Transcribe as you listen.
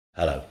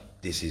Hello,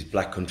 this is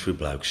Black Country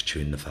Blokes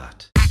Chewing the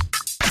Fat.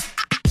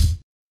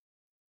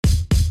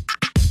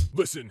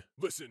 Listen.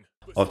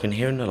 I've been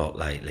hearing a lot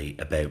lately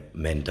about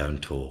men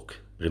don't talk,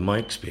 but in my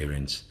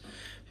experience,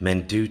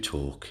 men do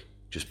talk,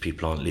 just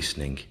people aren't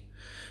listening.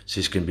 So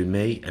it's going to be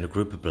me and a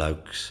group of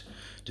blokes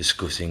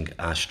discussing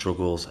our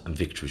struggles and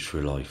victories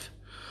through life.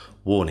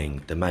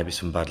 Warning, there may be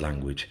some bad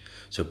language,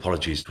 so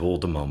apologies to all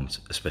the moms,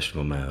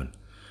 especially my own.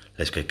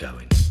 Let's get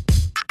going.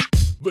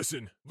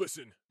 Listen.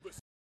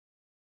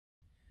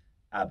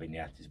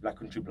 Abinyat is Black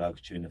Country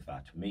Blokes Chewing the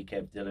Fat with me,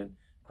 Kev Dillon,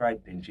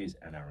 Craig Pinches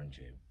and Aaron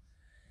Jew.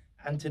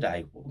 And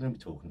today, what we're going to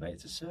be talking about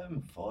is a certain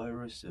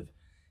virus of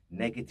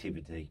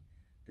negativity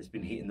that's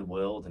been hitting the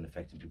world and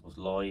affecting people's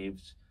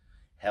lives,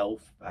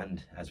 health,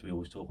 and as we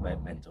always talk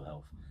about, mental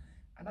health.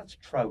 And that's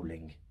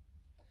trolling.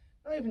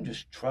 Not even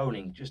just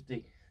trolling, just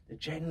the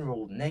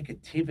general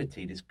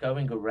negativity that's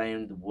going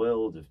around the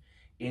world of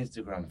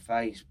Instagram,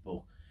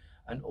 Facebook,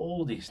 and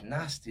all this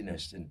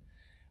nastiness. And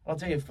I'll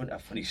tell you a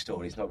funny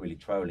story. It's not really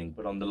trolling,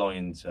 but on the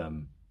Lions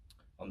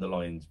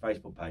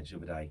Facebook page the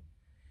other day,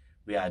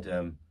 we had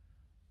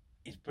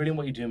it's brilliant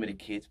what you're doing with the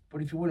kids,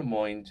 but if you wouldn't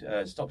mind,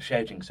 stop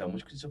shouting so much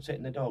because it's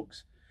upsetting the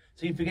dogs.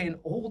 So you're forgetting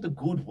all the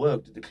good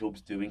work that the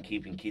club's doing,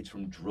 keeping kids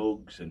from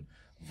drugs and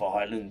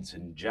violence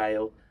and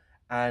jail.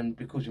 And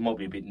because we might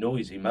be a bit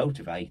noisy,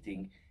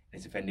 motivating,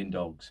 it's offending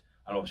dogs.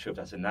 I'm not sure if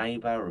that's a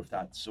neighbour or if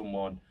that's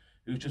someone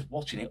who's just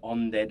watching it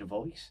on their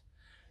device.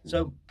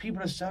 So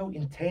people are so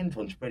intent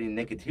on spreading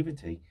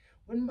negativity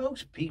when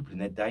most people in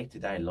their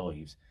day-to-day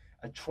lives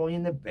are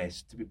trying their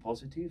best to be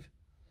positive.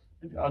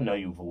 I know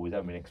you've always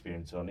had an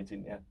experience on it,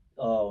 didn't you?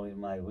 Oh,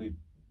 mate,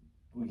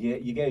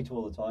 you go to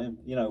all the time.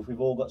 You know, if we've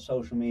all got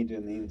social media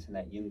and the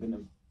internet, you're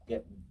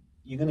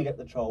gonna get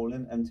the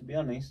trolling. And to be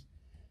honest,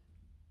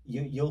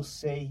 you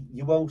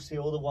won't see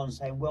all the ones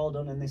saying well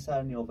done and this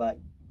and the other.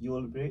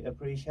 You'll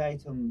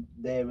appreciate them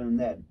there and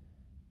then,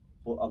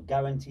 but I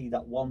guarantee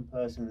that one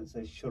person that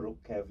says shut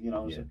up, Kev,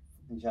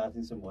 fucking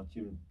shouting so much,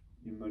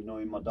 you're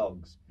annoying my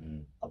dogs.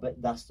 I bet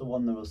that's the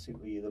one that will sit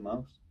with you the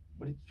most.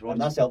 But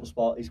And that's helped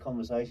spark this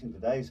conversation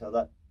today. So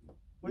that,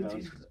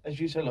 as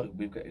you say, like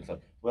it's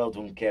like, well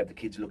done, Kev. The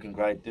kids are looking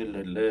great.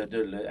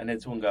 And then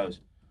someone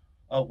goes,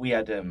 "Oh, we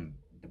had the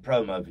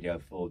promo video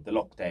for the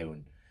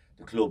lockdown.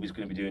 The club is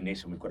going to be doing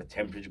this, and we've got a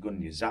temperature gun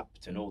and you're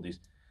zapped and all this."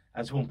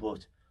 And someone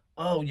put,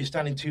 "Oh, you're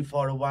standing too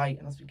far away."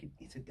 And I was thinking,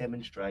 it's a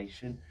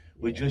demonstration.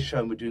 We're just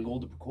showing we're doing all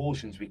the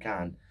precautions we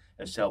can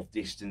of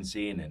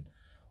self-distancing and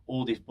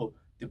all this. But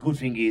the good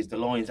thing is, the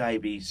Lions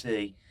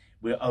ABC,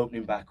 we're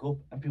opening back up,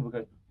 and people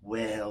go,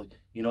 well,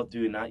 you're not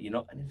doing that, you're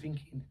not. And you're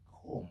thinking,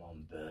 come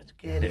on, Bert,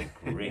 get a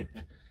grip.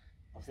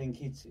 I think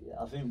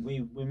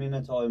we're in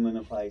a time and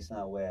a place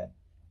now where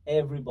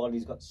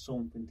everybody's got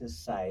something to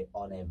say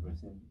on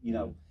everything. You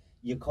know,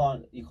 you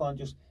can't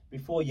just,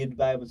 before you'd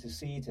be able to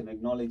see it and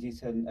acknowledge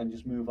it and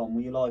just move on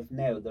with your life.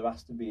 Now there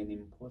has to be an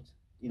input,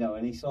 you know,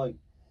 and it's like,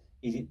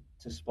 is it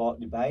to spark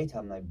debate?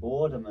 Am they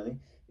bored?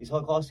 It's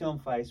like I see on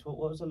Facebook,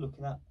 what was I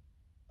looking at?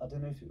 I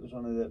don't know if it was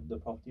one of the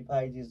property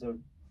pages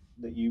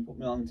that you put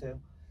me onto.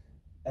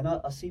 And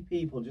I see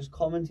people just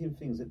commenting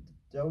things that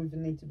don't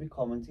even need to be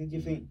commented.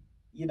 You think,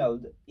 you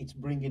know, it's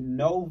bringing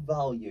no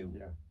value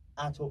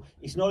at all.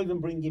 It's not even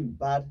bringing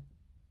bad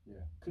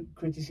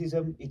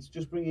criticism. It's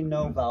just bringing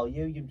no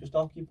value. You're just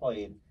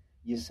occupying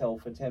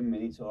yourself for 10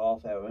 minutes or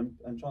half hour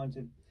and trying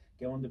to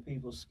get under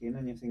people's skin.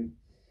 And you think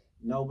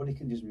nobody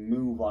can just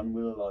move on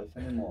with their life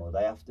anymore.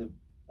 They have to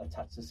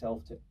attach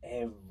themselves to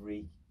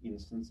every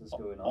instance that's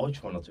going on. I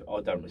try not to.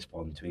 I don't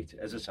respond to it.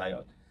 As I say,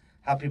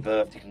 happy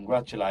birthday,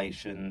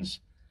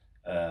 congratulations.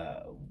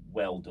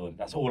 Well done.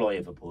 That's all I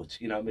ever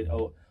put. You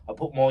know, I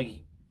put my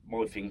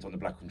things on the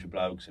Black Country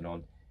Blokes and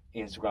on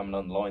Instagram and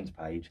on the Lions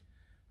page.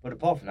 But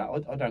apart from that,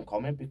 I don't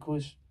comment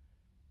because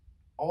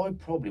I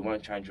probably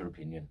won't change your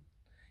opinion.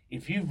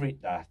 If you've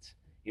written that,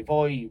 if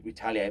I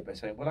retaliate by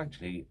saying, well,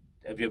 actually,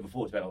 have you ever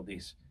thought about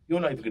this? You're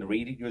not even going to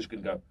read it. You're just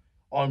going to go,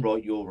 I'm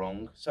right, you're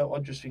wrong. So I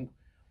just think,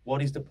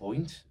 what is the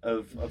point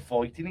of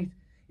fighting it?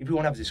 If you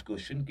want to have a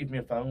discussion, give me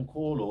a phone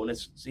call or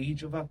let's see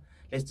each other.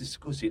 Let's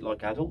discuss it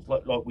like adults,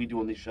 like we do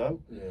on this show.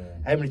 Yeah.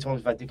 How many times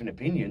we've had different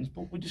opinions,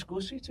 but we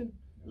discuss it. And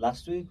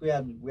last week we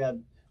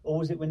had, or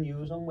was it when you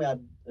was on? We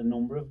had a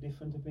number of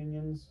different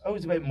opinions. Oh, it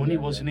was about money,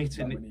 wasn't it?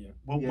 And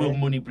will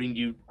money bring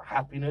you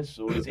happiness,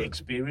 or is it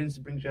experience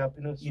that brings you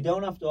happiness? You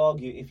don't have to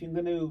argue. If you're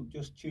going to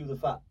just chew the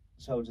fat,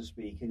 so to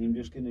speak, and you're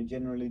just going to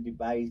generally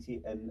debate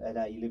it and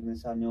how you live in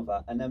this and the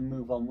other, and then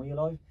move on with your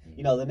life.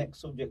 You know, the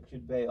next subject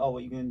should be, oh, what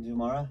are you going to do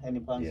tomorrow? Any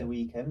plans the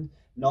weekend?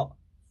 Not,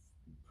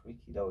 prick,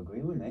 you don't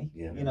agree with me.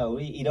 Yeah. You know,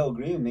 you don't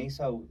agree with me,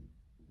 so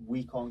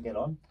we can't get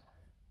on.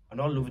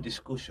 And I love a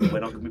discussion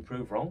when I can be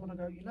proved wrong, and I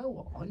go, you know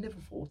what, I never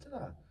thought of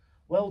that.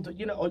 Well,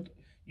 you know,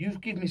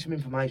 you've given me some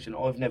information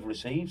I've never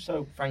received,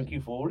 so thank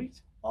you for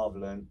it. I've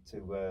learned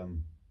to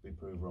be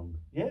proved wrong.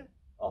 Yeah.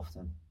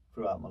 Often.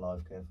 Throughout my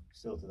life, Kev.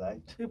 Still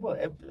today.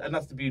 And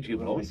that's the beauty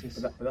of life.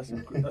 But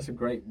that's a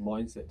great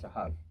mindset to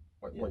have.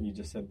 What you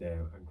just said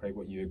there, and Craig,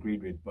 what you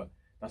agreed with. But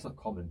that's not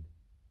common.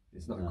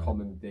 It's not a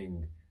common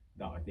thing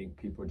that I think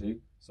people do.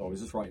 So I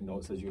was just writing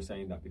notes as you were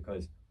saying that,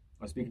 because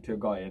I was speaking to a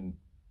guy, and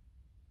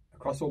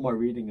across all my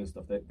reading and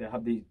stuff, they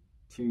have these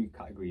two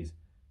categories: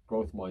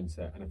 growth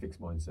mindset and a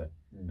fixed mindset.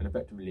 And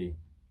effectively,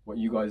 what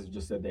you guys have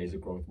just said there is a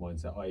growth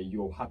mindset, i.e.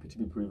 you're happy to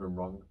be proven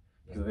wrong,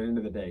 because at the end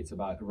of the day, it's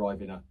about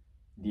arriving at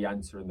the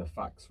answer and the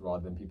facts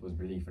rather than people's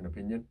belief and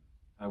opinion.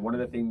 And one of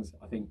the things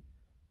I think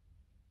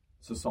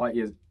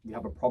society we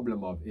have a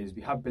problem of is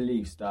we have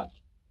beliefs that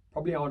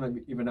probably aren't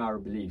even our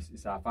beliefs.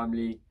 It's our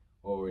family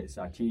or it's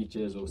our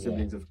teachers or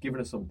siblings have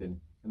given us something,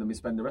 and then we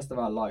spend the rest of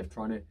our life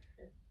trying to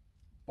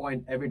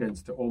find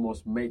evidence to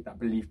almost make that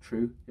belief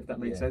true, if that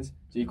makes sense.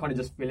 So you're kind of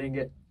just filling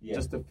it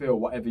just to fill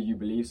whatever you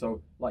believe.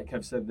 So like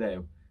Kev said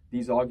there,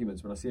 these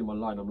arguments, when I see them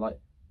online, I'm like,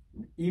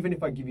 even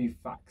if I give you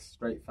facts,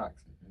 straight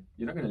facts,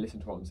 you're not going to listen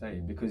to what I'm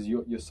saying, because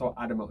you're so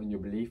adamant on your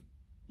belief.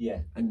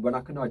 And when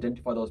I can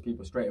identify those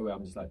people straight away,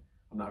 I'm just like,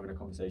 I'm not having a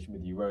conversation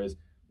with you. Whereas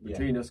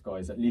between us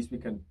guys, at least we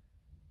can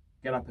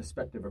get our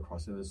perspective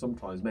across. And then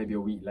sometimes maybe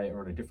a week later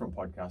on a different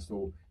podcast,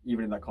 or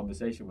even in that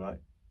conversation, we're like,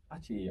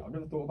 actually, I've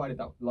never thought about it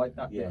like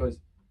that, because,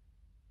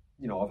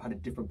 you know, I've had a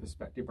different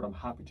perspective, but I'm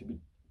happy to be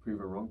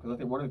proven wrong. Because I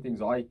think one of the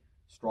things I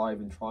strive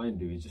and try and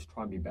do is just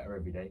try and be better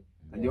every day.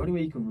 And the only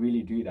way you can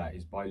really do that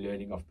is by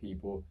learning off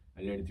people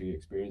and learning through your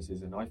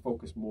experiences. And I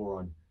focus more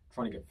on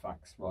trying to get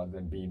facts rather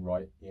than being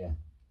right.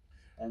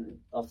 And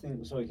I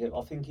think, sorry Kev,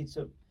 I think is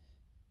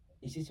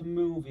it a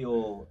movie,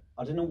 or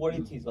I don't know what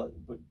it is, like,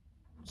 but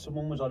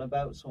someone was on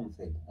about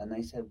something and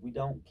they said, we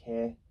don't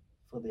care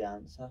for the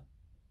answer,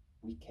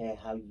 we care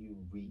how you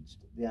reached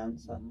the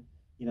answer.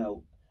 You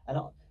know, and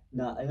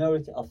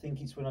I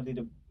think it's when I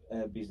did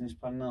a business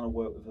plan and I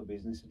worked with a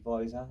business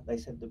advisor. They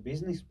said the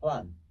business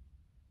plan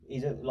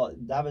isn't like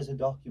that as a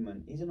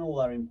document isn't all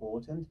that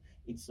important.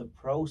 It's the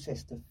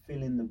process to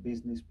fill in the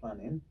business plan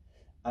in.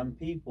 And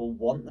people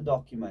want the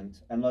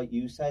document, and like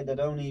you say, they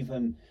don't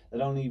even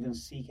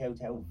seek out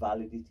how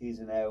valid it is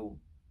and how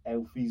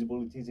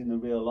feasible it is in the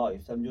real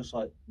life. I'm just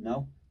like,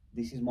 no,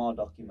 this is my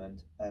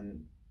document,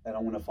 and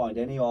I'm going to find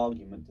any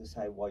argument to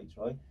say why it's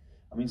right.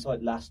 I mean, it's like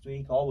last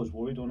week, I was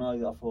worried when I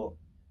thought,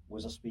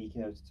 was I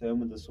speaking out of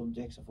turn with the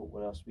subjects? I thought,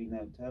 was I speaking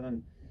out of turn?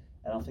 And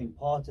I think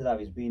part of that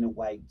is being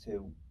awake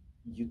to,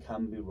 you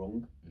can be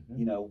wrong.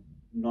 You know,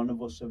 none of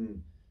us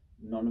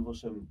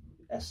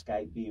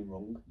escape being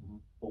wrong.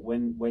 But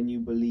when you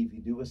believe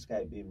you do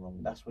escape being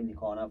wrong, that's when you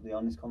can't have the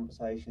honest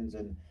conversations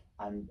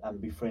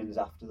and be friends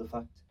after the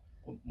fact.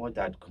 Well, my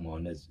dad come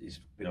on,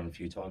 he's been on a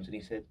few times, and he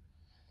said,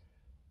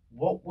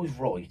 what was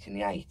right in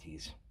the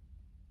 80s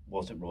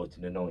wasn't right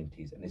in the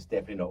 90s, and it's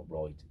definitely not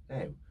right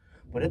now.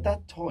 But at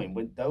that time,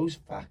 when those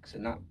facts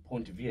and that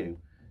point of view,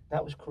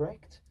 that was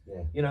correct.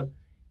 You know,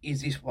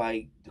 is this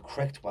way the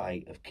correct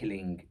way of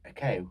killing a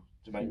cow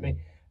to make meat?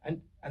 And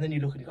then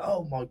you look and you go,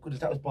 oh my goodness,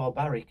 that was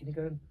barbaric. And you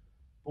go,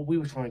 but we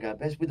were trying to go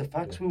best with the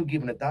facts we were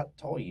given at that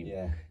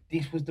time.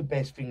 This was the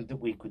best thing that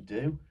we could do.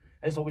 And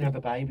it's like when you have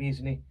a baby,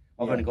 isn't it?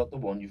 I've only got the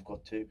one, you've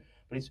got two.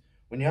 But it's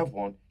when you have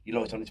one, you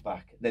lie it on its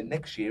back. Then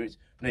next year,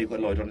 you've got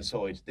to lie it on its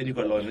side. Then you've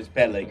got to lie it on its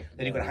belly.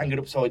 Then you've got to hang it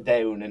upside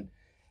down.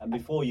 And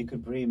before you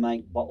could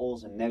pre-make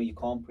bottles, and now you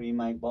can't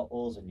pre-make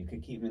bottles, and you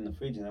could keep them in the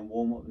fridge and then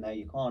warm up, and now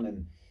you can't.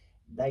 And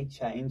they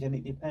change, and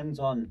it depends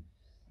on.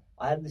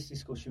 I had this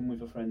discussion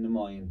with a friend of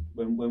mine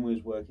when we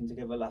was working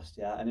together last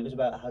year, and it was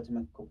about how to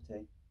make a cup of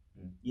tea.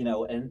 You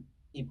know, and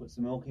he puts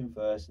the milk in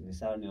first and this,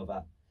 that, and the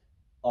other.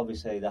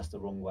 Obviously, that's the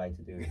wrong way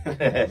to do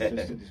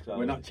it.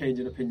 We're not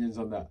changing opinions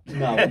on that.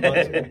 No,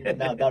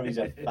 that is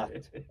a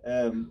fact.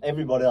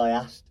 Everybody I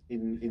asked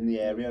in the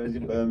area was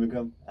in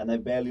Birmingham, and they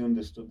barely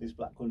understood this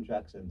black country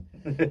accent.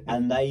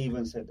 And they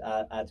even said,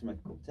 I had to make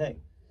a cup of tea.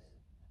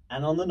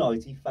 And on the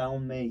night, he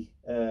found me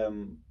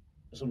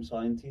some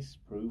scientists'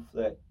 proof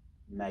that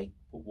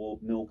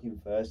put milk in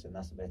first, and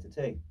that's a better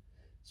tea.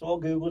 So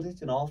I Googled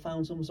it, and I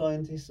found some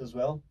scientists as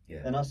well.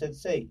 And I said,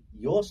 see,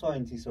 your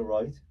scientists are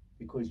right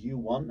because you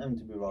want them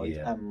to be right,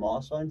 and my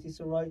scientists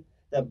are right.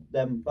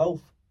 They're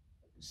both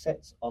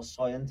sets are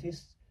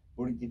scientists,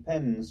 but it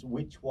depends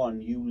which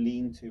one you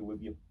lean to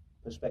with your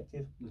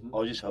perspective.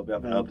 I just hope we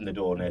haven't opened the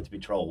door now to be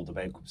trolled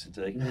about cups of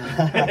tea.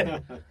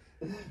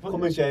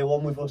 Come and share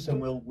one with us,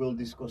 and we'll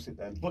discuss it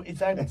then. But it's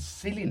that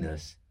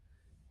silliness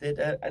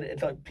that and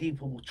it's like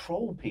people will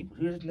troll people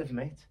who they've never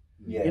met.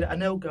 You know,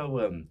 and they'll go,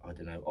 I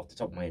don't know, off the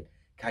top of my head,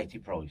 Katie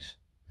Price,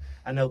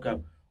 and they'll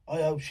go,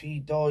 I hope she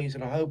dies,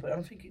 and I hope. And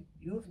I'm thinking,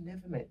 you have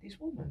never met this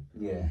woman.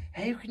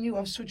 How can you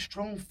have such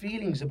strong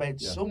feelings about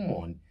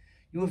someone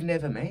you have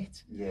never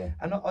met?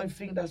 And I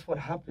think that's what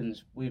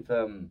happens with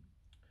a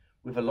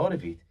lot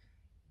of it.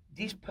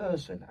 This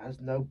person has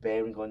no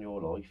bearing on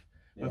your life.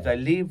 If they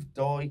live,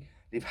 die,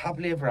 live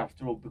happily ever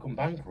after, or become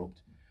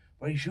bankrupt,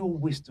 whereas you'll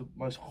wish the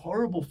most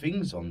horrible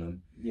things on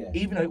them,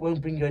 even though it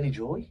won't bring you any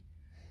joy.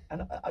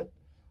 And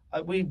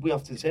we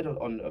often said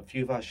on a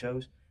few of our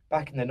shows,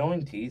 back in the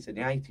 90s and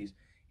the 80s,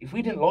 if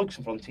we didn't like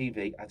something on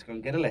TV, I had to go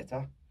and get a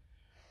letter,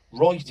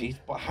 write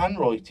it, but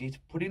handwrite it,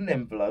 put it in an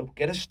envelope,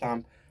 get a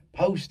stamp,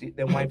 post it,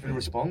 then wait for the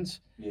response.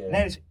 Now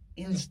it's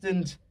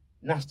instant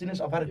nastiness.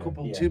 I've had a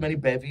couple too many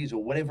bevies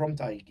or whatever I'm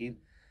taking,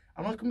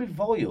 and I can be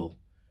vile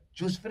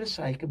just for the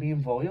sake of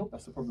being vile.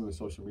 That's the problem with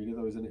social media,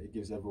 though, isn't it? It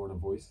gives everyone a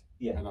voice.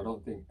 Yeah. And I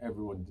don't think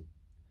everyone.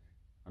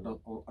 I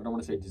don't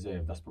want to say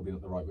deserve. That's probably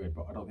not the right word,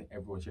 but I don't think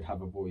everyone should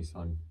have a voice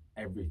on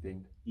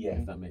everything. Yeah.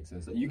 If that makes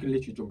sense. Like, you can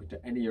literally jump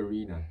into any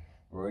arena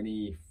or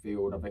any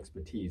field of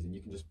expertise, and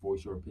you can just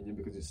voice your opinion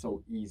because it's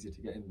so easy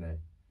to get in there.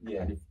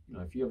 Yeah. And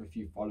if you have a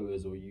few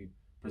followers, or you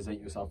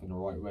present yourself in the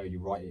right way, you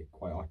write it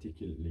quite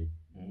articulately,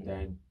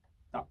 then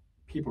that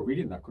people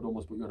reading that could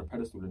almost put you on a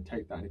pedestal and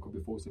take that, and it could be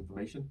false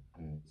information.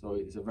 So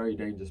it's a very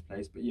dangerous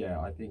place. But yeah,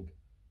 I think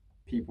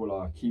people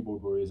are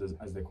keyboard warriors,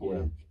 as they call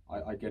them.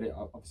 I get it.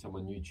 Obviously, I'm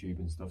on YouTube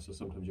and stuff, so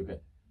sometimes you'll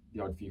get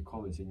the odd few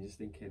comments, and you're just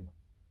thinking,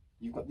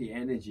 you've got the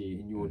energy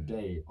in your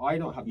day. I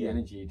don't have the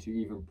energy to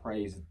even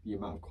praise the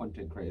amount of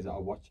content creators that I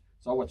watch.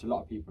 So I watch a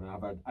lot of people, and I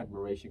have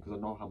admiration because I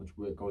know how much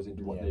work goes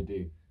into what they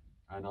do.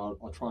 And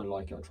I'll try and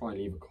like it. I'll try and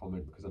leave a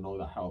comment because I know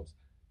that helps.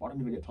 But I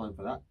don't even get time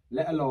for that,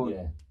 let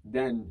alone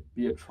then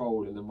be a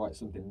troll and then write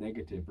something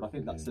negative. But I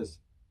think that says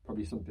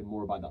probably something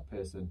more about that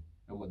person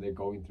and what they're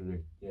going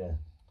through. Yeah.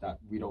 That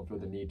we don't feel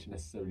the need to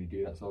necessarily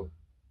do that. So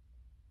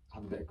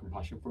have a bit of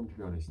compassion for them, to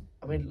be honest.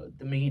 I mean, like,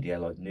 the media,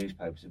 like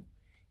newspapers,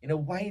 in a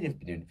way they've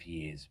been doing it for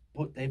years,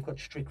 but they've got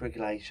strict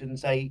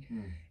regulations.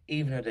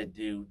 Even though they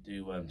do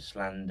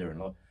slander and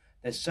like,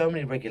 there's so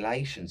many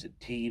regulations that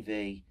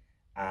TV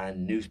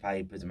and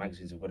newspapers and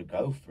magazines have got to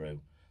go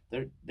through.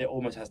 There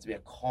almost has to be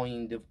a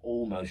kind of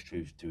almost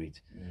truth to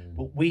it.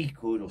 But we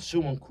could, or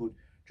someone could,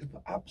 just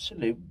put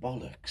absolute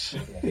bollocks.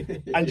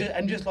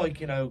 and just like,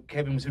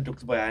 Kevin was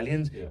abducted by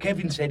aliens.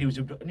 Kevin said he was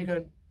abducted, and you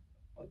go,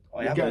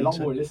 I You'd get a lot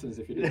more listeners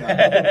if you did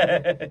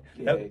that.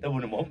 They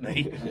wouldn't want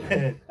me.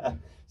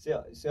 See,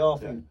 I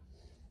think,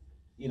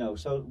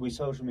 so with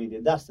social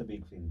media, that's the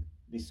big thing,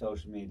 this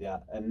social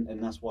media,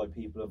 and that's why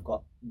people have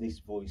got this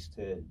voice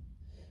to.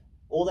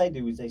 All they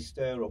do is they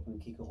stir up and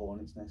kick a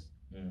hornet's nest.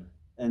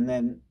 And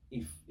then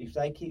if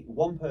they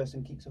one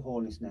person kicks a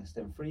hornet's nest,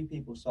 then 3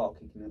 people start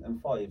kicking it,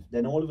 and 5,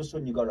 then all of a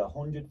sudden you've got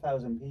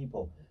 100,000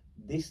 people.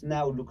 This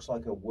now looks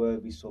like a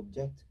worthy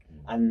subject,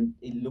 and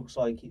it looks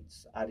like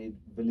it's added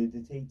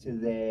validity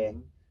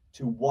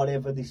to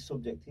whatever this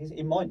subject is.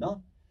 It might not.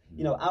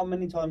 How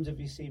many times have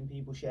you seen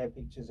people share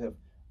pictures of,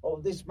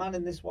 this man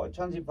in this white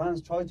transit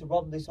van's tried to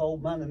rob this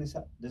old man, and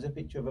there's a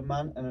picture of a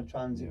man and a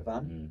transit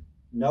van.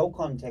 No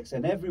context,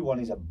 and everyone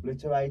is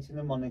obliterating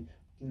them on the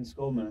fucking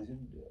scum,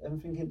 and I'm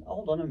thinking,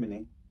 hold on a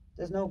minute,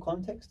 there's no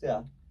context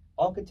there.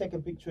 I could take a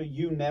picture of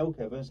you now,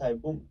 Kevin, and say,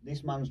 boom,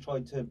 this man's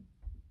tried to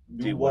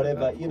do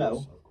whatever,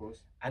 Of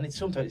course. And it's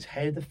sometimes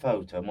how the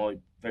photo. My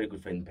very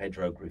good friend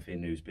Pedro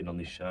Griffin, who's been on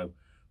this show,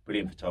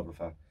 brilliant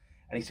photographer,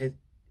 and he said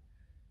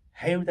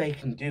how they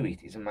can do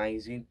it is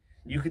amazing.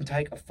 You can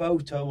take a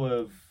photo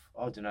of,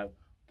 I don't know,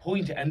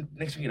 point it, and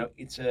next thing you know,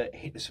 it's a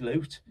hit the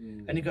salute,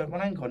 and you go,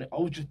 well, hang on, I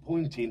was just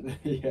pointing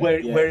where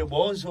it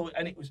was,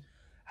 and it was,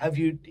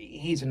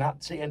 he's a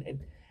Nazi,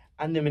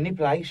 and the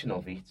manipulation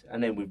of it,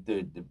 and then with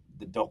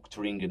the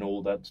doctoring and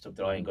all that stuff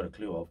that I ain't got a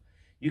clue of,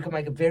 you can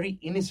make a very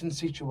innocent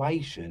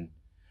situation,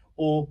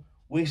 or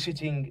we're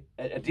sitting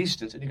at a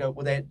distance, and you go,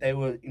 well, they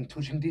were in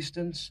touching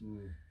distance,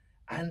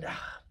 and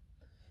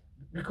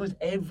because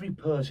every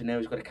person now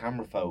has got a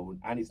camera phone,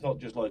 and it's not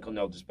just like on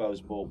the old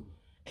disposable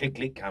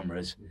click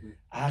cameras.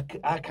 Our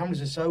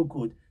cameras are so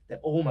good, they're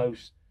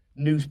almost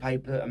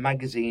newspaper and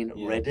magazine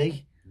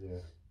ready.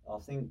 I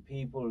think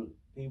people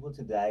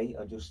today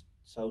are just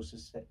so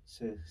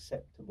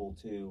susceptible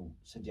to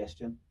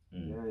suggestion.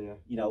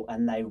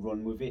 And they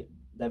run with it.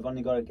 They've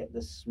only got to get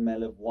the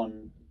smell of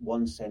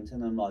one scent,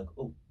 and I'm like,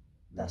 oh,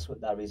 that's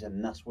what that is,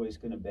 and that's what it's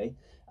going to be,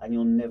 and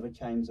you'll never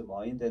change the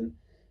mind, and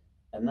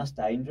that's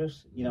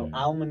dangerous.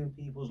 How many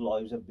people's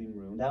lives have been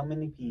ruined? How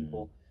many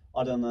people?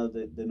 I don't know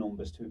the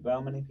numbers to it, but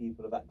how many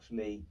people have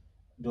actually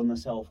done the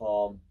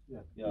self-harm,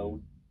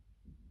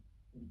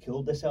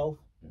 killed themselves,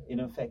 in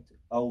effect,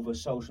 over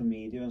social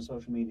media and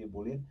social media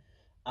bullying?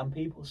 And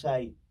people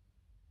say,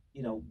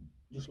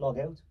 just log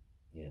out.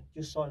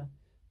 Just sign up.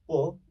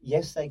 But,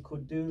 yes, they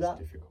could do that.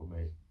 It's difficult,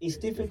 mate. It's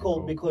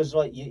difficult because,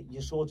 like,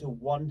 you sort of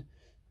want...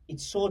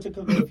 It's sort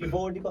of... If you've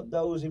already got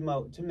those...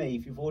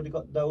 if you've already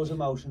got those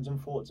emotions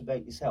and thoughts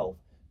about yourself,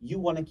 you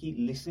want to keep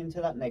listening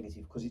to that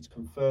negative because it's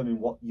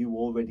confirming what you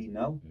already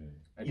know.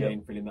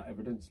 Again, filling that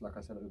evidence, like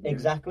I said at the beginning.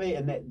 Exactly,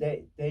 and there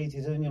it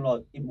is, and you're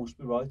like, it must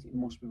be right, it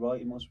must be right,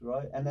 it must be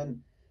right, and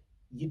then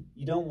you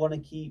don't want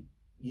to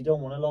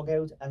log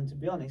out, and to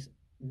be honest,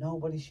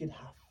 nobody should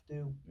have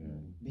to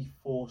be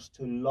forced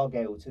to log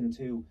out and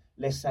to,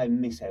 let's say,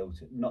 miss out.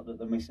 Not that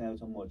they're missing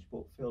out on much,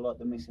 but feel like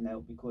they're missing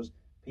out because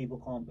people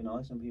can't be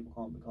nice and people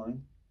can't be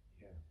kind.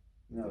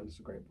 That's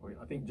a great point.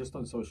 I think just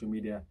on social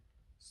media,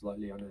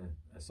 slightly on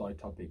a side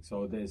topic,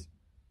 so there's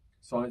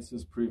science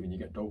has proven you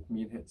get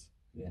dopamine hits,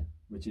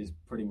 which is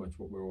pretty much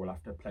what we're all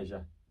after: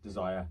 pleasure,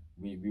 desire.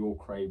 We all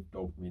crave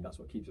dopamine. That's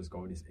what keeps us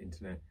going. It's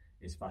internet,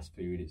 it's fast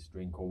food, it's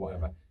drink or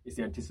whatever. It's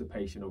the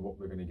anticipation of what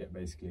we're going to get,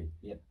 basically.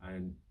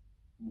 And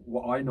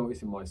what I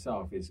notice in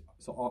myself is,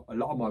 so a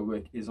lot of my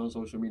work is on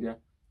social media.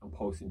 I'm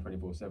posting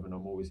 24/7.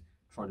 I'm always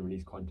trying to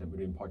release content. We're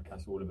doing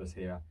podcasts, all of us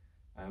here,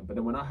 But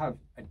then when I have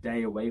a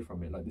day away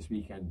from it, like this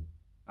weekend,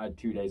 I had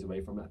 2 days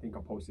away from it. I think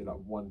I posted like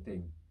one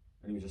thing,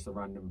 and it was just a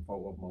random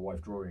photo of my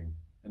wife drawing,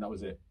 and that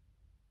was it.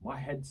 My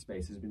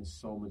headspace has been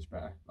so much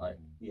better. Like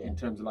in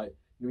terms of like,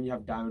 you know, when you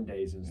have down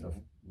days and stuff,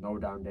 no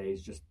down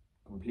days, just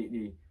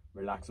completely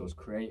relaxed. I was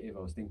creative. I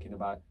was thinking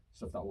about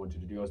stuff that I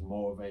wanted to do. I was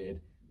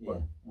motivated.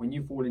 But when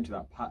you fall into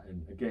that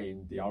pattern,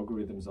 again, the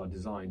algorithms are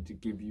designed to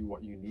give you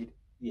what you need.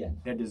 Yeah.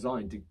 They're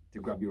designed to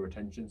grab your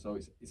attention. So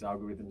it's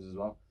algorithms as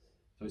well.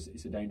 So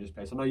it's a dangerous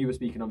place. I know you were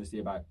speaking obviously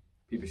about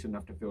people shouldn't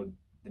have to feel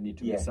the need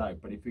to miss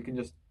out. But if we can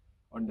just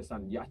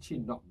understand, you're actually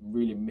not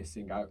really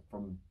missing out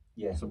from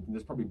something.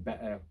 There's probably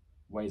better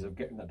ways of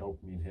getting that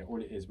dopamine here. All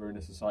it is, we're in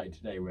a society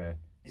today where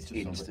it's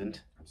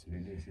instant.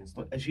 Absolutely, it's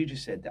instant. But as you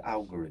just said, the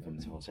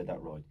algorithms, if I said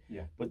that right.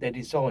 Yeah. But they're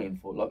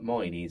designed for, like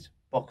mine is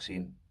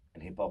boxing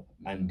and hip hop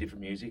and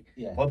different music.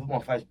 Yeah. If I put my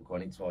Facebook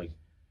on, it's like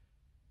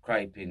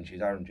Craig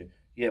Pinches, Aaron Jones.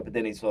 Yeah, but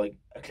then it's like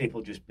a clip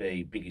will just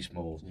be Biggie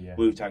Smalls,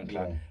 Wu-Tang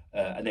Clan,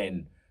 and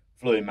then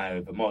Floyd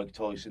Mayweather, Mike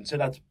Tyson. So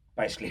that's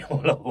basically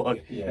all I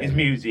want is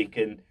music.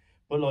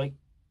 But like,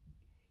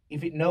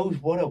 if it knows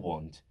what I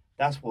want,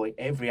 that's why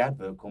every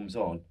advert comes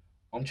on,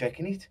 I'm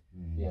checking it.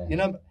 Yeah. You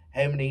know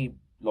how many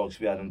likes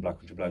we had on Black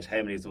Country Blokes, how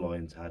many has the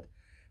Lions had?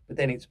 But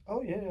then it's,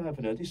 oh yeah, I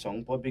haven't heard this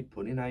song by Big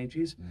Pun in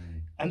ages.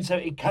 And so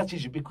it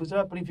catches you because of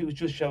that. But if it was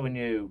just showing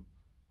you,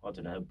 I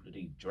don't know,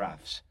 bloody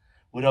giraffes,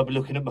 would I be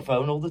looking at my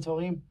phone all the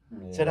time?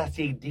 Yeah. So that's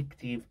the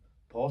addictive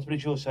part. But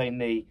as you're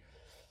saying,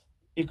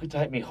 it could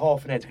take me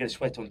half an hour to get a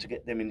sweat on to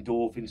get them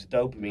endorphins,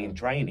 dopamine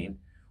training,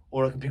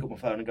 or I can pick up my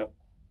phone and go,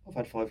 I've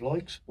had 5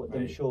 likes. But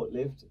they're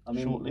short-lived. I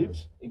mean,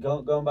 short-lived.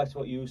 Going back to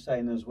what you were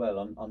saying as well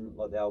on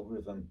like the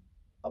algorithm,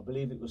 I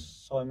believe it was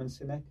Simon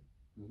Sinek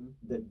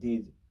that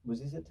did. Was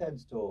this a TED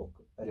talk?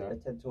 A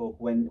TED talk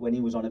when he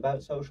was on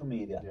about social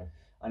media,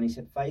 and he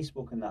said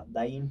Facebook and that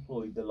they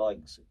employed the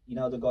likes. You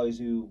know, the guys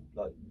who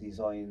like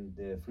designed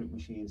the fruit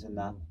machines and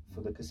that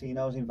for the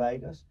casinos in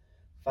Vegas.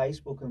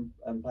 Facebook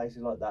and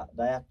places like that,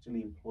 they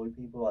actually employ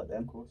people like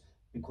them, of course,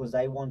 because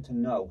they want to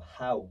know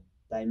how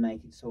they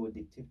make it so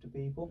addictive to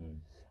people.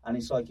 And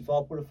it's like, if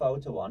I put a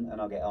photo on and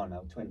I get,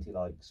 20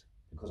 likes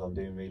because I'm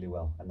doing really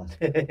well, and that's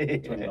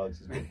 20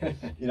 likes is good.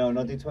 You know, and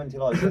I do 20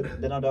 likes,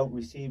 then I don't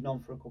receive none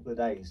for a couple of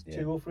days.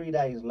 2 or 3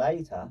 days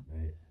later,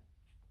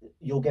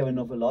 you'll get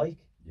another like.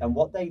 And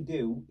what they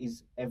do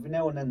is every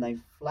now and then they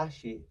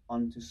flash it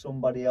onto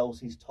somebody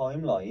else's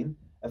timeline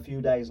a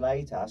few days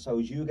later, so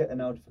as you get the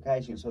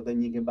notification, so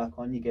then you get back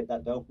on, you get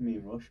that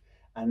dopamine rush,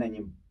 and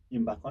then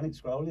you're back on it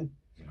scrolling.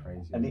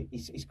 Crazy. And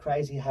it's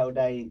crazy how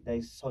they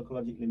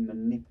psychologically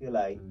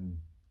manipulate.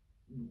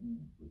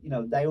 You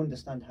know, they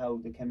understand how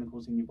the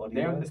chemicals in your body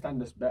They work.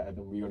 understand us better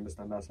than we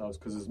understand ourselves,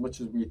 because as much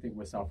as we think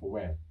we're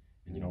self-aware,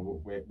 and you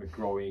know we're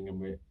growing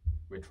and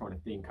we're trying to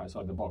think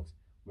outside the box,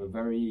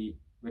 we're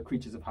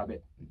creatures of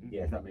habit.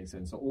 If that makes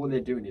sense. So all they're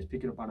doing is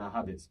picking up on our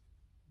habits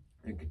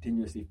and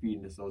continuously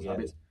feeding us those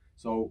habits.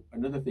 So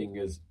another thing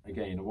is,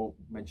 again, I won't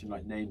mention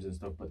like names and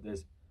stuff, but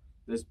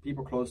there's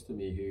people close to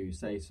me who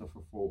say suffer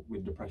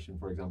with depression,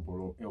 for example,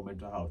 or ill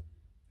mental health.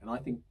 And I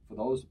think for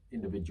those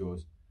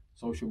individuals,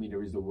 social media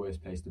is the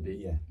worst place to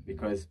be.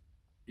 Because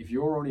if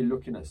you're only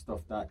looking at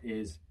stuff that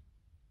is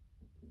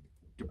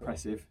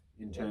depressive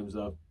in terms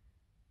of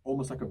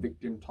almost like a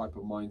victim type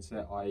of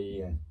mindset,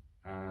 i.e.,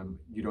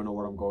 you don't know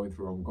what I'm going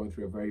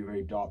through a very,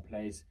 very dark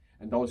place.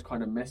 And those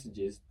kind of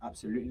messages,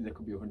 absolutely, they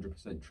could be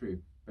 100% true.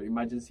 But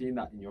imagine seeing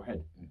that in your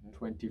head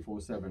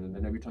 24/7, and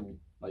then every time,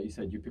 like you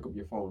said, you pick up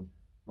your phone,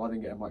 rather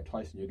than getting Mike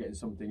Tyson, you're getting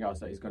something else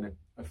that is going to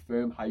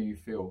affirm how you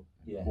feel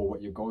or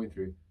what you're going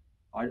through.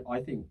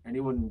 I think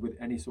anyone with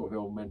any sort of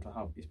ill mental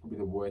health is probably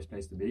the worst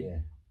place to be.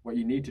 What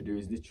you need to do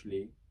is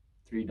literally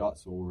 3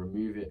 dots or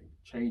remove it,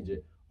 change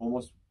it,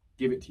 almost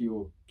give it to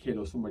your kid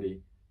or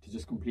somebody to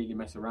just completely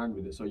mess around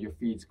with it, so your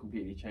feeds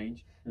completely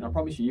change. And I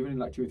promise you, even in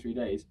like 2 or 3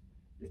 days,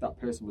 if that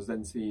person was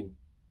then seeing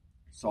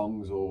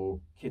songs or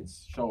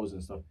kids shows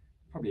and stuff,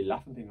 probably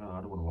laugh and think, I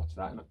don't want to watch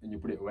that, and you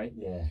put it away.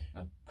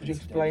 Could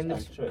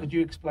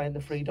you explain the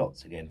 3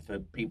 dots again for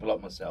people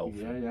like myself?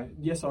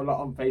 So like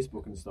on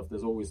Facebook and stuff,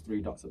 there's always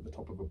 3 dots at the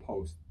top of a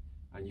post,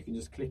 and you can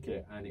just click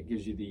it, and it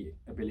gives you the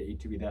ability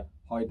to either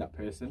hide that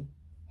person,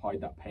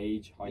 hide that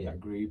page, hide that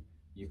group.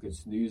 You can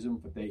snooze them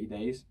for 30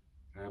 days,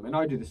 and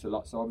I do this a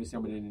lot. So obviously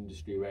I'm in an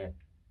industry where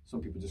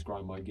some people just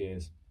grind my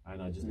gears, and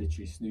I just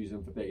literally snooze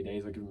them for 30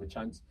 days. I give them a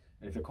chance,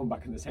 and if they come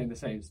back and they're saying the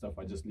same stuff,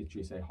 I just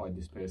literally say hide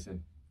this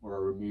person, or I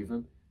remove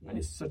them. And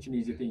it's such an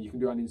easy thing. You can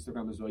do it on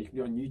Instagram as well. You can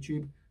do it on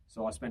YouTube.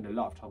 So I spend a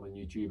lot of time on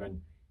YouTube,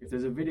 and if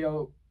there's a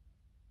video,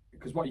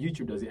 because what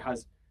YouTube does, it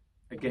has,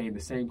 again, the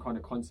same kind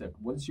of concept.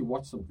 Once you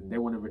watch something, they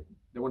want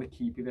to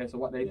keep you there. So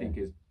what they think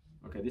is,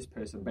 okay, this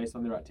person, based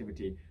on their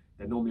activity,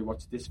 they normally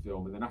watch this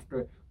film, and then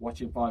after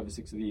watching 5 or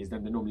 6 of these,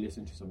 then they normally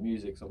listen to some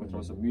music. So I'm going to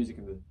throw some music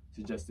in the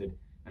suggested,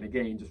 and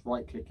again, just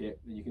right click it,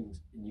 and you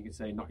can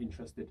say not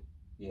interested.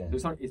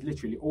 So it's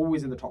literally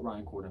always in the top right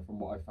hand corner from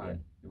what I found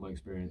in my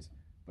experience.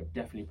 But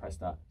definitely press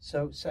that.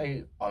 So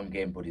say I'm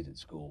getting bullied at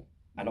school,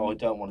 and I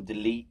don't want to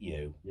delete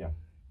you.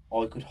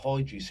 I could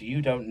hide you so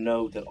you don't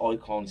know that I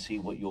can't see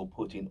what you're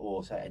putting,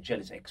 or say a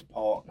jealous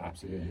ex-partner.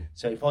 Absolutely.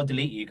 So if I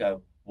delete you,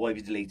 go, why have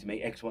you deleted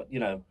me? X, what, you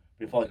know,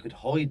 but if I could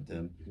hide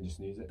them, You can just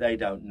snooze it. they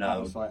don't Out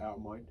know. of sight, out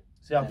of mind.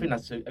 So I think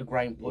that's a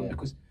great point, Yeah.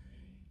 because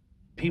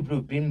people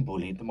who've been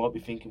bullied, they might be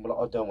thinking,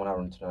 well, I don't want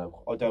Aaron to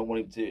know. I don't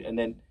want him to. And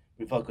then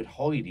if I could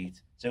hide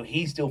it, so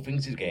he still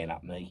thinks he's getting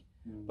at me,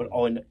 but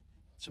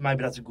so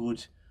maybe that's a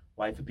good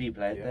way for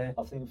people out there.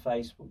 I think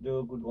Facebook do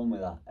a good one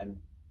with that, and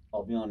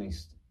I'll be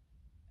honest,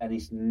 and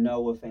it's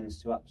no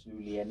offence to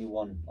absolutely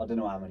anyone. I don't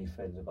know how many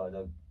friends I've got, I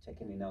don't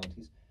take any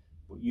notice,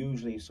 but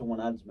usually if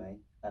someone adds me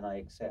and I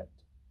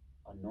accept,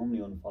 I normally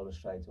unfollow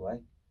straight away.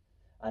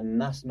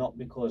 And that's not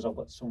because I've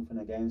got something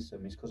against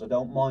them, it's because I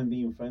don't mind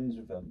being friends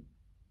with them,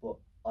 but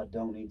I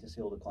don't need to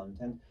see all the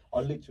content. I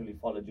literally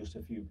follow just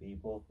a few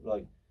people.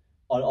 Like,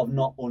 I've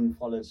not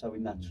unfollowed, so we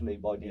naturally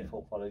by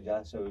default followed you.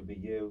 So it would be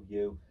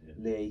you,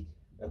 Lee,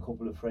 a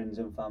couple of friends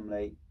and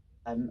family,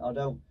 and I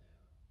don't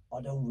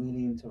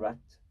really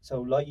interact.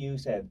 So like you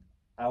said,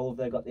 how have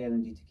they got the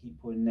energy to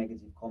keep putting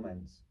negative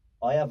comments?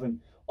 I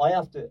haven't.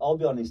 I'll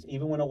be honest,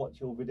 even when I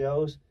watch your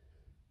videos,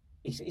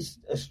 it's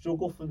a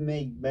struggle for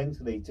me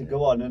mentally to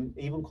go on and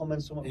even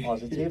comment something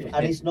positive.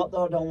 And it's not that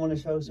I don't want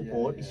to show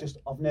support, it's just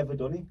I've never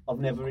done it. I've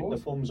never hit the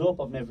thumbs up,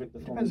 I've never hit the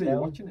thumbs down. Depends how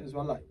you're watching it as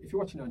well. Like, if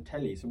you're watching it on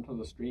telly,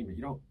 sometimes I stream it,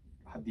 you don't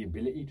have the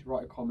ability to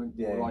write a comment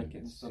or like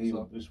it and stuff. So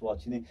you're just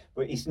watching it.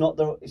 But it's not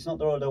that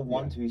I don't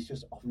want to, it's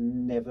just I've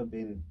never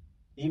been.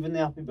 Even the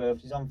happy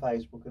birthdays on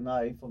Facebook and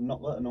that, if I've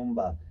not got a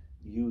number,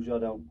 usually I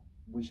don't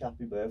wish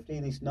happy birthday,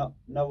 and it's not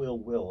no ill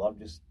will, I'm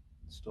just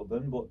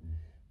stubborn. But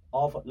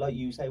like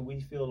you say,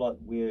 we feel like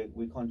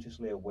we're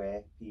consciously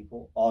aware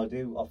people. I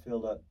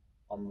feel that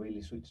I'm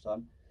really switched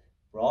on,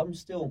 but I'm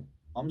still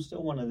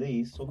one of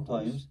these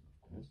sometimes.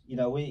 Of course. You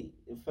know,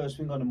 first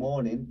thing on the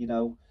morning, you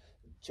know,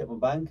 check my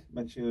bank,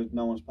 make sure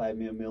no one's paid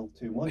me a meal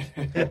too much.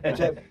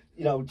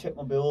 Check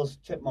my bills,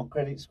 check my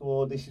credit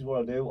score. This is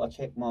what I do.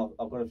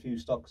 I've got a few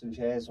stocks and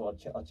shares, so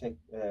I check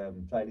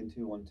Trading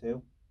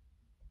 212.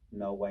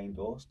 No way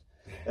endorsed.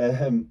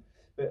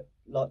 But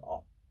like,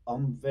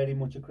 I'm very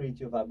much a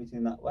creature of habit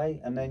in that way.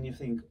 And then you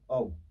think,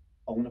 oh,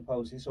 I'm going to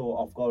post this,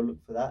 or I've got to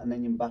look for that, and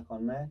then you're back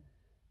on there,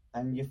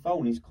 and your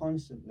phone is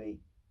constantly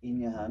in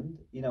your hand,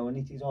 you know, and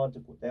it is hard to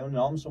put down. And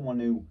I'm someone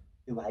who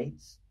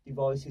hates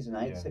devices and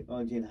hates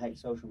technology and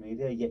hates social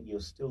media, yet you're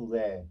still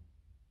there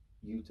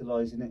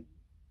utilising it.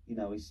 You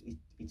know,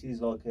 it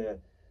is like a...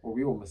 Well,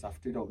 we almost have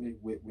to, don't we,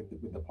 with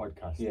the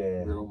podcast?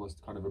 Yeah. We're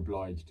almost kind of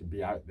obliged to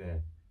be out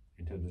there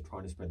in terms of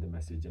trying to spread the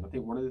message. And I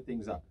think one of the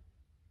things that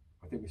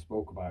I think we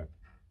spoke about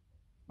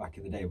back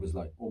in the day was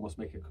like almost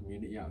make a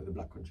community out of the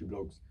Black Country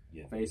Blokes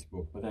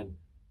Facebook. But then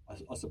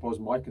I suppose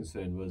my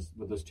concern was,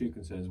 well, there's two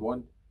concerns.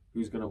 One,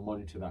 who's going to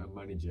monitor that and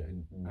manage it?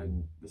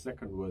 And the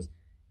second was,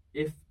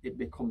 if it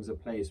becomes a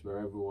place where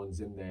everyone's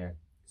in there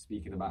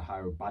speaking about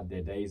how bad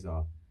their days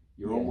are,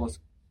 you're almost,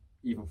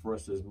 even for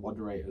us as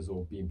moderators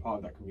or being part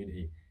of that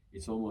community,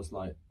 it's almost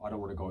like I don't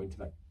want to go into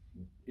that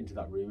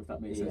room, if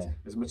that makes sense.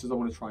 As much as I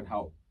want to try and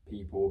help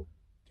people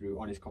through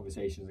honest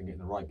conversations and getting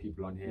the right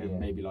people on here, and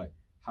maybe like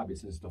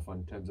habits and stuff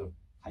in terms of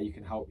how you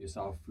can help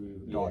yourself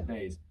through dark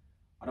days,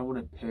 I don't want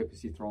to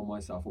purposely throw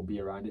myself or be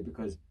around it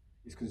because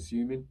it's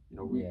consuming. You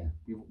know,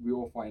 we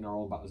all fight in our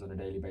own battles on a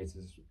daily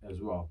basis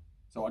as well.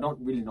 So I don't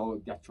really know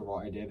the actual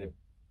right idea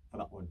for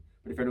that one.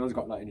 But if anyone's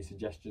got like any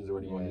suggestions or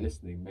anyone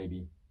listening,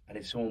 maybe. And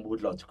if someone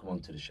would like to come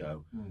onto the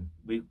show,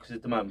 because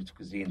at the moment,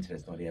 because the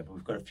internet's not here, but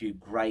we've got a few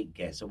great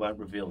guests. I won't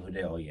reveal who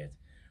they are yet.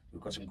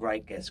 We've got some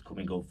great guests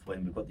coming up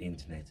when we've got the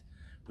internet.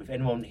 But if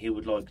anyone here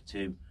would like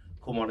to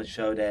come on and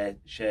share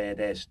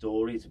their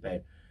stories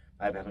about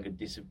maybe having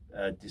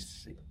a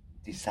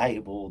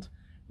disabled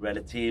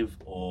relative,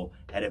 or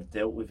how they've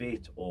dealt with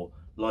it, or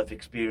life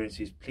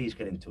experiences, please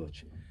get in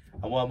touch.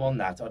 And while I'm on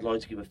that, I'd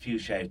like to give a few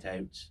shout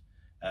outs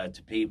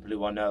to people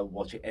who I know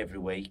watch it every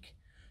week.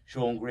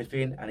 Sean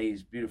Griffin and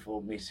his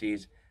beautiful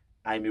Mrs.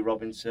 Amy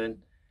Robinson,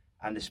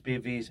 and the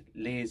Spivies,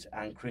 Liz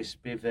and Chris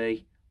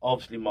Spivey,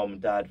 obviously Mum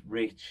and Dad,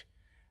 Rich,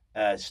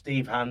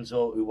 Steve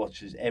Hansel, who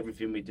watches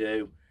everything we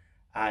do.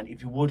 And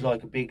if you would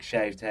like a big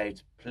shout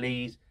out,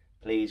 please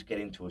get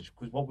in touch,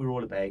 because what we're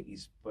all about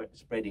is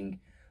spreading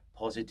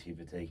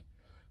positivity.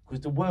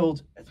 Because the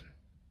world,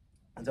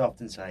 as I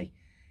often say,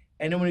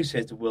 anyone who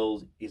says the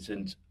world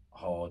isn't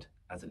hard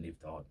hasn't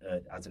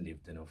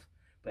lived enough.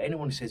 But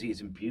anyone who says it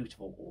isn't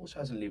beautiful also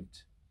hasn't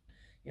lived.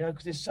 You know,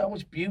 because there's so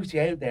much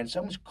beauty out there and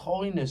so much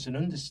kindness and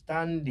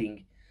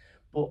understanding.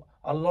 But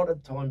a lot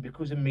of time,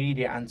 because of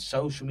media and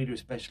social media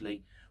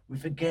especially, we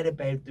forget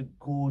about the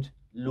good,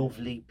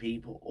 lovely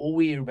people. All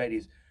we hear about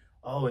is,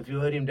 oh, have you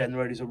heard him down the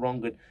road is a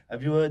wrong one?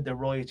 Have you heard they're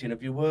rioting?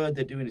 Have you heard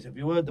they're doing this? Have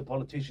you heard the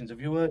politicians?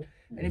 Have you heard?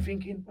 And you're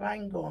thinking,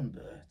 hang on,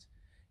 Bert,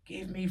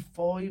 give me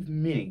 5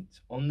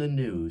 minutes on the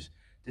news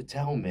to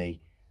tell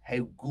me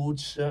how good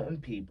certain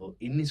people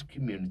in this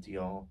community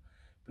are.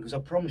 Because I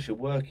promise you,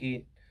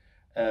 working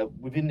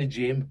within the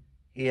gym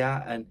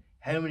here, and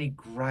how many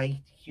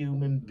great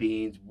human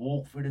beings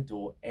walk through the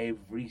door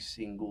every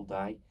single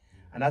day.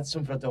 And that's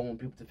something I don't want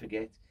people to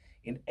forget.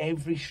 in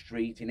every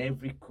street, in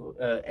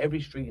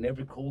every street, in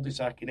every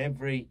cul-de-sac, in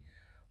every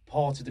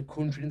part of the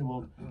country in the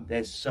world.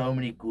 There's so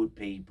many good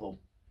people.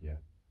 Yeah,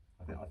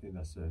 I think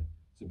that's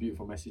it's a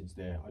beautiful message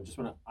there. I just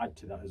want to add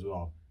to that as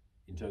well,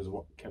 in terms of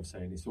what Kev's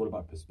saying. It's all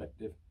about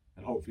perspective,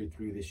 and hopefully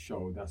through this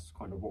show, that's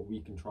kind of what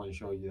we can try and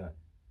show you, that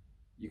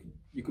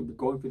you could be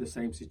going through the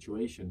same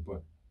situation,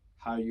 but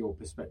how your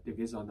perspective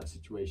is on that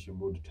situation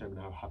will determine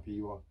how happy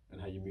you are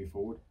and how you move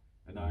forward.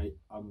 And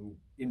I'm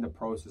in the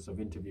process of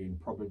interviewing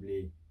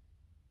probably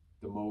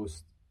the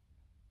most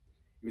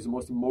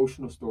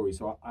emotional story.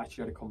 So I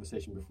actually had a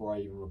conversation before I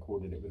even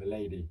recorded it with a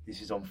lady.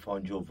 This is on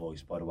Find Your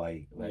Voice, by the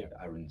way,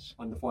 Aaron's.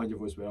 On the Find Your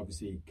Voice, where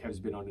obviously Kev's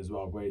been on as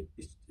well, where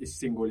it's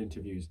single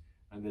interviews.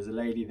 And there's a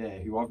lady there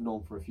who I've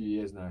known for a few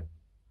years now,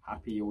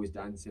 happy, always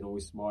dancing,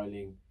 always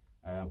smiling,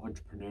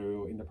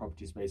 entrepreneurial in the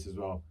property space as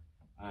well.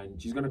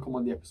 And she's going to come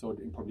on the episode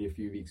in probably a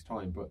few weeks'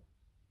 time. But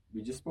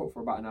we just spoke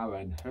for about an hour,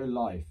 and her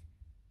life,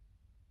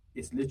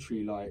 it's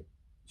literally like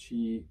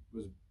she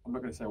was, I'm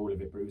not going to say all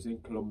of it, but it was in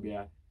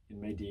Colombia,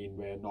 in Medellin,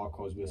 where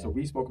Narcos were. So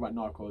we spoke about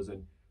Narcos,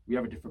 and we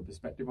have a different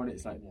perspective on it.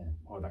 It's like,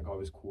 oh, that guy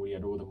was cool, he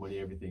had all the money,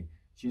 everything.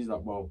 She's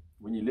like, well,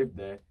 when you live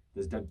there,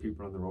 there's dead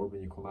people on the road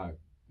when you come out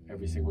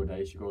every single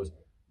day. She goes,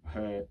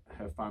 her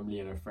family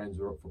and her friends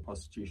were up for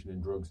prostitution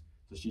and drugs,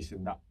 so she's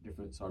seen that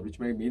different side, which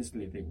made me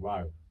instantly think,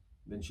 wow.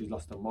 Then she's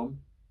lost her mum,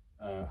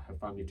 her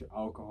family to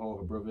alcohol,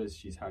 her brothers,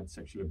 she's had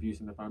sexual abuse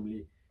in the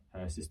family,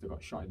 her sister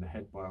got shot in the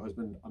head by her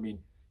husband. I mean,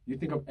 you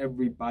think of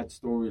every bad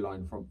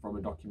storyline from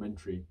a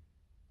documentary,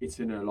 it's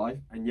in her life.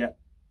 And yet,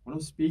 when I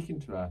was speaking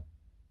to her,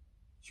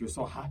 she was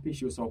so happy,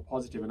 she was so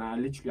positive. And I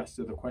literally asked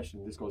her the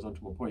question, this goes on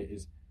to my point,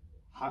 is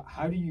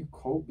how do you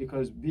cope?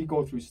 Because we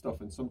go through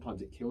stuff and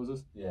sometimes it kills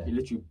us. Yeah. It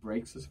literally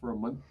breaks us for a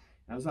month.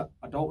 And I was like,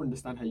 I don't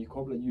understand how you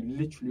cope. Like, you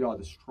literally are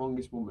the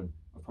strongest woman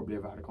I've probably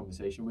ever had a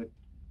conversation with.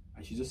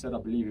 And she just said, I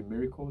believe in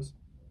miracles.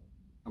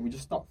 And we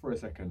just stopped for a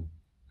second.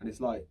 And it's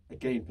like,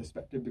 again,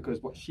 perspective,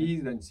 because what she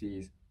then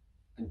sees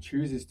and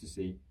chooses to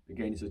see,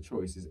 again, it's a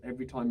choice, is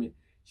every time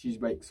she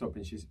wakes up,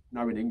 and she's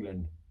now in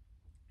England,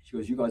 she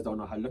goes, you guys don't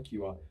know how lucky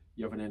you are.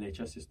 You have an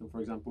NHS system,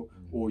 for example,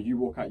 or you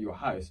walk out your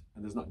house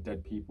and there's not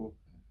dead people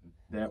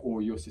there,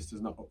 or your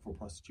sister's not up for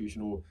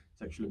prostitution or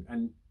sexual,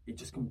 and it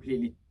just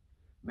completely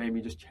made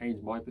me just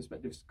change my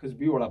perspectives, because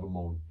we all have a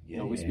moan.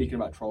 We're speaking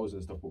about trolls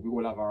and stuff, but we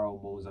all have our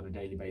own moans on a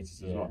daily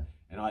basis as well.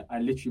 And I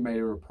literally made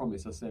her a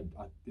promise. I said,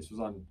 this was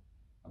on,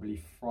 I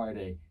believe,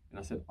 Friday, and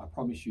I said, I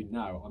promise you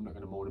now, I'm not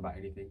going to moan about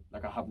anything.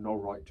 Like, I have no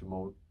right to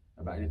moan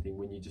about anything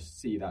when you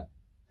just see that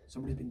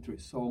somebody's been through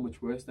it so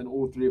much worse than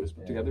all three of us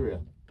put together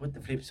here. But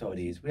the flip side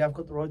is, we have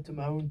got the right to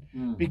moan,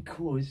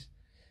 because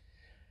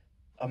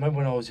I remember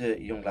when I was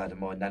a young lad and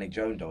my nanny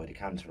Joan died of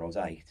cancer. I was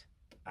 8,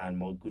 and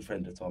my good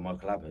friend at the time,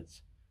 Michael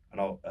Abbots, and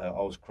I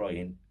was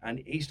crying,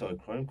 and he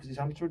started crying because his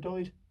hamster had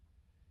died.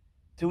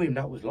 To him,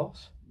 that was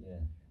loss. Yeah.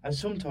 And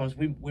sometimes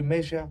we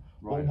measure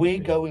what we're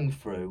going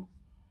through,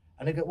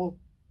 and they go, well,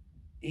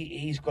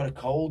 he's got a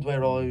cold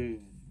where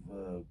I've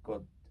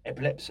got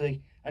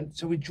epilepsy, and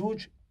so we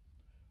judge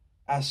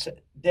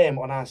them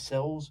on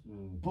ourselves,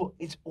 but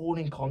it's all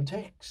in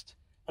context.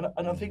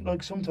 And I think,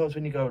 like, sometimes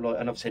when you go, like,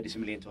 and I've said this a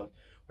million times,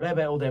 what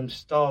about all them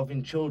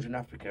starving children in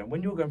Africa? And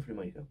when you're going through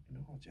it, you go,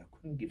 I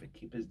couldn't give a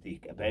kipper's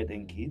dick about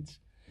them kids.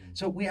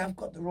 So we have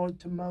got the right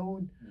to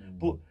moan,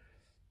 but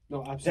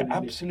the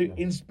absolute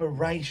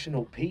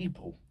inspirational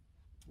people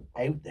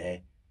out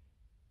there,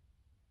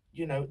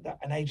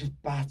 and they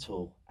just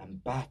battle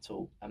and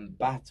battle and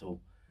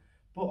battle.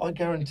 But I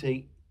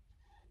guarantee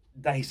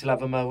they still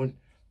have a moan.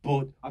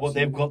 But what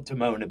they've got to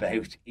moan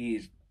about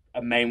is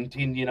a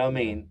mountain, you know what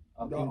I mean?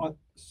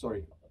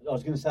 Sorry. I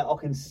was going to say, I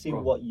can see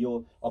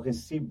I can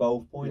see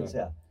both points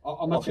here.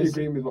 I'm actually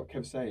agreeing with what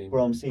Kev's saying. But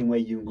I'm seeing where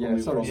you're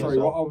coming from. Sorry.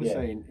 What I was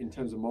saying in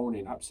terms of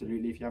moaning,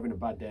 absolutely. If you're having a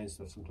bad day and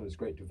stuff, sometimes it's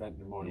great to vent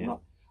and moan. Yeah.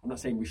 I'm not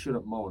saying we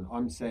shouldn't moan.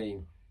 I'm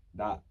saying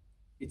that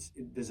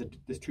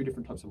there's two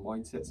different types of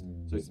mindsets.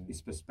 So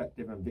it's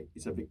perspective and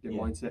it's a victim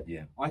mindset.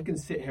 Yeah. I can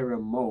sit here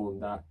and moan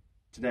that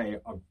today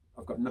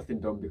I've got nothing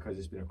done because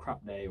it's been a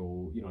crap day,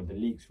 or the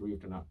leak's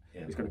roofed and that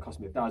it's going to cost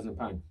me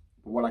 £1,000.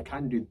 But what I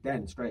can do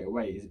then straight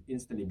away is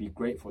instantly be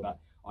grateful that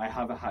I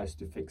have a house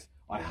to fix,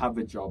 I have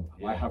a job,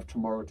 I have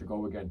tomorrow to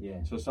go again.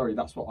 Yeah. So sorry,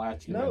 that's what I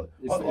actually meant.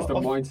 It's the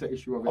mindset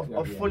issue of it.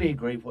 I fully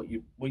agree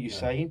with what you're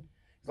saying.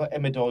 It's like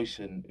Emma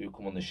Dyson, who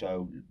come on the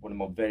show, one of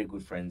my very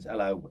good friends.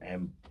 Hello,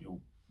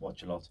 you'll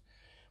watch a lot.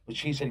 But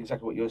she said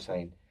exactly what you're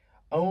saying.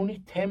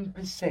 Only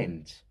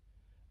 10%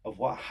 of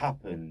what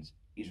happens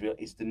is real.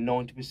 It's the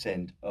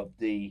 90% of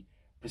the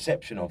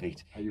perception of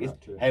it.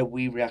 How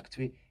we react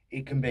to it.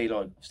 It can be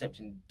like, I've stepped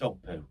in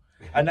dog poo.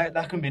 And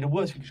that can be the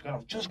worst thing.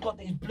 I've just got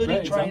these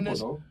bloody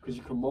trainers. Because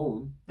you can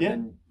moan,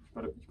 and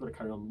you've got to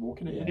carry on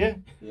walking it.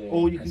 Yeah.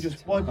 Or you can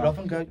just wipe it off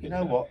and go, you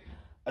know what?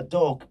 A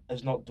dog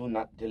has not done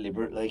that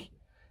deliberately.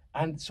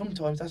 And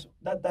sometimes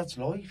that's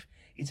life.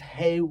 It's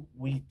how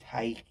we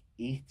take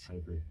it. I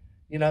agree.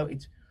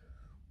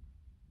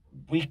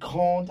 We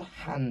can't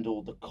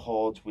handle the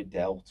cards we're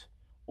dealt.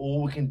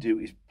 All we can do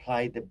is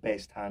play the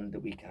best hand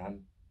that we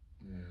can.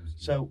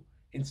 So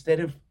instead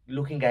of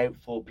looking out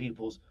for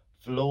people's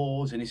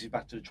flaws, and this is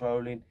back to the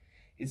trolling,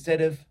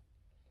 instead of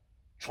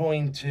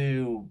trying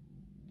to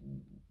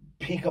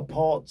pick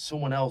apart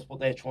someone else, what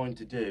they're trying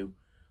to do,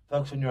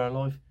 focus on your own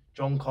life.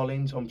 John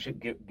Collins, I'm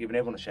giving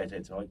everyone a shout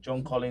out tonight.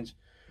 John Collins,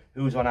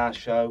 who was on our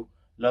show,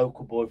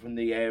 local boy from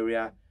the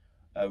area,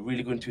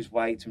 really good into his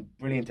weight, and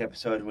brilliant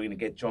episode, and we're going to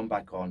get John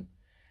back on.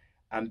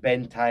 And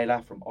Ben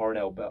Taylor from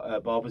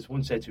Ornell Barbers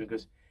once said to me, he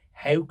goes,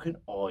 how can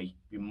I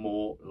be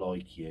more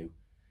like you?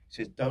 He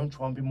says, don't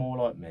try and be more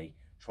like me.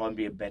 Try and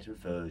be a better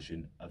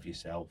version of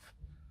yourself.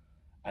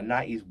 And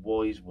that is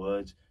wise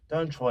words.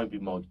 Don't try and be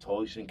Mike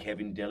Tyson,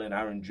 Kevin Dillon,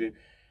 Aaron Drew,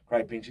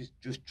 Craig Pinches.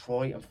 Just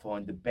try and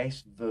find the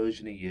best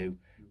version of you,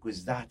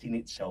 because that in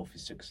itself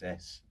is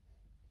success.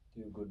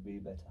 Do good, be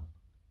better.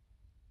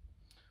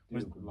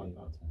 Was- Do good, like be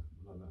that. better.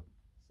 Like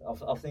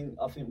that.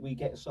 I think we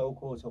get so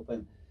caught up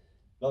in,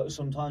 like,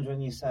 sometimes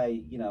when you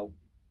say, you know,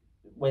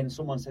 when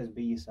someone says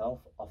be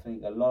yourself, I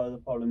think a lot of the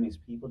problem is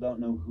people don't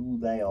know who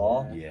they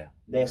are. Yeah.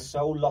 They're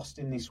so lost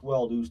in this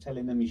world who's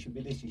telling them you should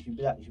be this, you should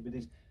be that, you should be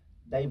this.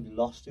 They've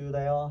lost who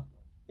they are,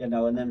 you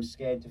know, and them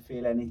scared to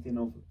feel anything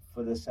of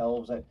for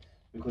themselves.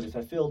 Because if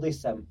they feel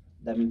this, them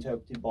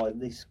interpreted by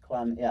this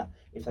clan. Yeah,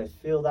 if they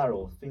feel that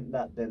or think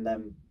that, then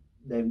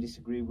them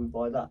disagree with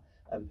by that,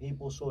 and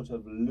people sort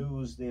of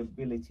lose the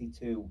ability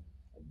to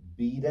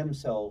be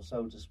themselves,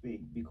 so to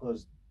speak,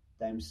 because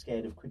they're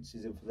scared of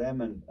criticism for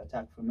them and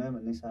attack from them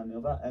and this and the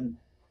other. And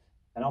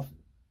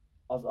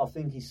I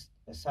think it's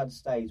a sad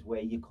state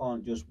where you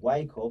can't just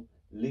wake up,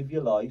 live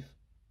your life,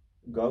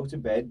 go to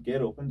bed,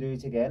 get up and do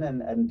it again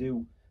and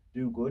do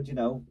good, you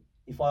know.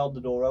 If I hold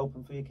the door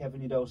open for you,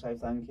 Kevin, you don't say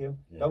thank you.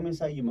 Yeah. Don't mean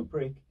say you're a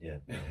prick. Yeah.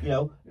 You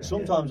know, Yeah.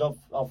 sometimes I've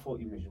thought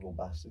you miserable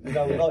bastard. You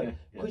know, like,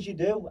 because you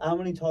do. How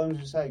many times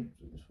you say,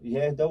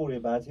 yeah, don't worry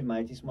about it,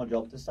 mate. It's my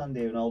job to stand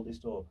here and hold this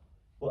door.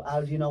 But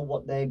how do you know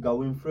what they're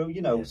going through?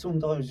 You know, Yeah.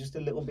 sometimes just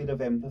a little bit of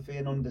empathy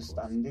and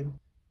understanding.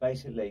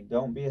 Basically,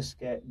 don't be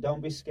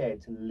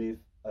scared to live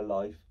a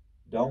life.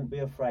 Don't be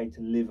afraid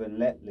to live and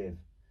let live.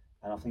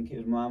 And I think it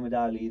was Muhammad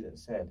Ali that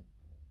said,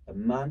 a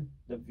man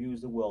that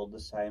views the world the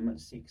same at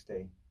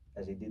 60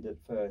 as he did at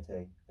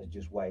 30 has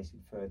just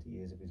wasted 30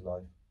 years of his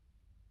life.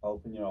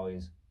 Open your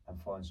eyes and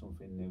find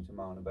something new to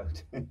moan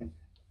about.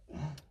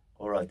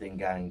 All right then,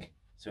 gang.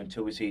 So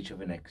until we see each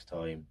other next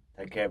time,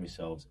 take care of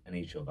yourselves and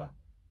each other.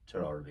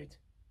 Ta-ra a bit.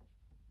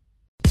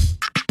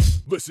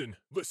 Listen.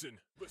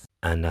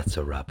 And that's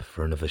a wrap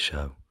for another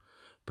show.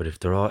 But if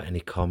there are any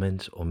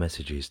comments or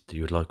messages that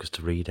you would like us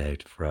to read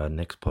out for our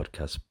next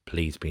podcast,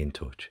 please be in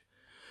touch.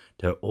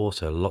 There are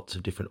also lots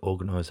of different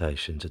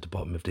organisations at the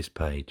bottom of this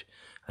page,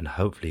 and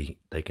hopefully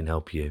they can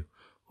help you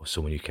or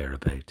someone you care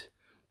about.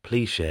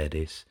 Please share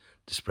this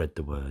to spread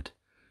the word.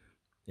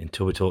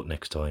 Until we talk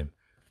next time,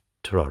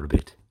 ta-ra a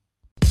bit.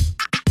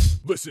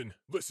 Listen.